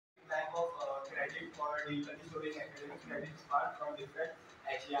credit for digitally storing academic credits part from different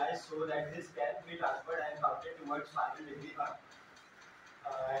HEIs so that this can be transferred and counted towards final degree mark.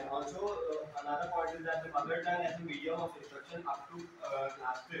 And also another point is that the mother tongue as a medium of instruction up to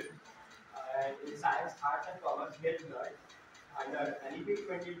class 5th. And in science, arts and commerce get blurred. Under NEP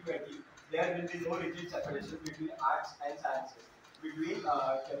 2020, there will be no rigid separation between arts and sciences, between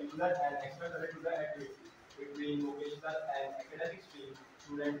curricular and extracurricular activities, between vocational and academic streams.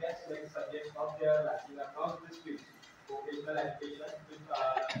 Students can select subjects of their liking across the streams. Vocational education will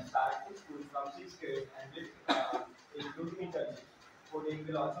start in school from 6th grade and will include internships. Coding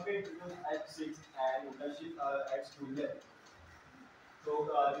will also be introduced at 6th and internship at school level. So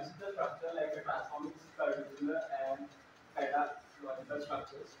this is the structure like a transforming curricular and pedagogical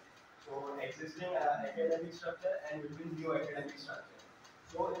structures. So existing academic structure and between new academic structure.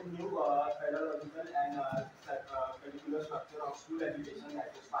 So in new pedagogical and curricular structure of school education,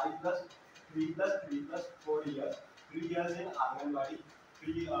 that is 5 plus 3 plus 3 plus 4 years, 3 years in Anganwadi,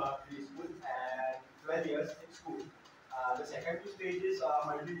 preschool and 12 years in school. The second stage is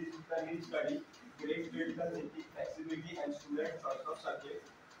multidisciplinary study, great critical thinking, flexibility, and student choice of subject.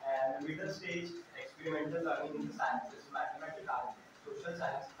 And the middle stage, experimental learning in the sciences, mathematics, art, social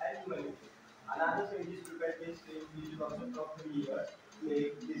science, and humanity. Another stage is preparatory stage, which is also from 3 years,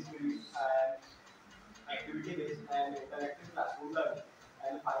 like discrete and activity-based and interactive classroom learning.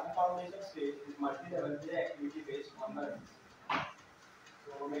 And the final foundation stage is multi-level activity-based on learning.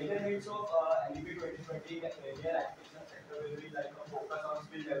 So major needs of NEP 2020 in Indian education sector will be like a focus on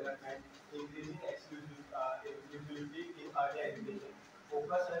skill development, increasing inclusivity in early education,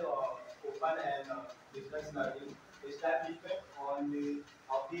 focus on open and distance learning, establishment on the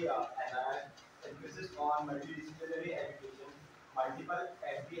NRI, emphasis on multidisciplinary education, multiple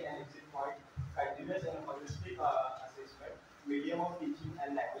entry and exit point, continuous and holistic assessment, medium of teaching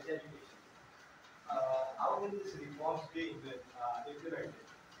and language education. How will these reforms be implemented?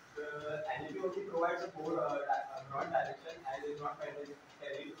 The NEP only provides a broad direction and is not mandatory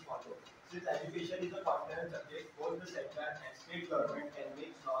to follow. Since education is a concurrent subject, both the central and state government can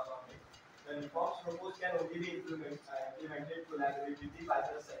make laws on it. The reforms proposed can only be implemented collaboratively by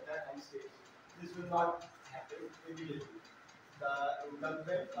the center and states. This will not happen immediately. The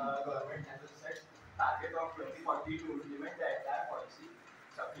incumbent government has a set target of 2040 to implement the entire policy.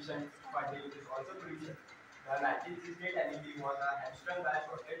 Sufficient funding is also crucial. The 1968 NEP was hamstrung by a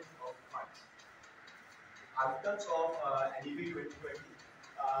shortage of funds. Outcomes of NEP 2020,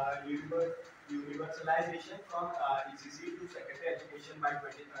 universalization from ECC to secondary education by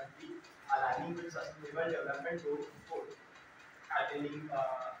 2030, aligning with sustainable development goal, attaining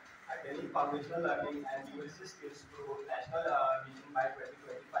foundational learning and numeracy skills to national vision by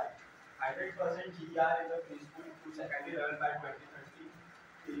 2025. 100% GER in the preschool to secondary level by 2030.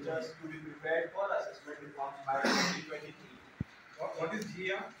 Teachers to be prepared for assessment reforms by 2023. What is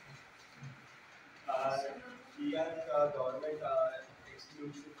GER? GER government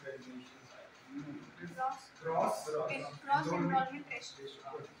exclusive regulations. Cross enrollment test.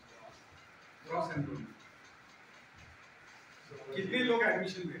 Cross enrolment कितने लोग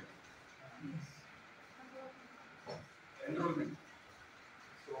admission ले enrolment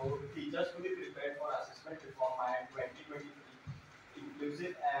So teachers to be prepared for assessment reform by 2023,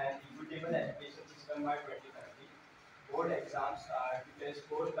 inclusive and equitable education system by 2030, board exams to test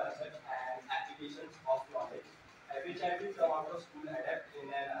core concepts and applications of knowledge. Every child will come out of school adapt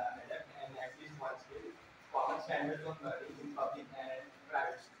in at least one skill, common standards of learning in public and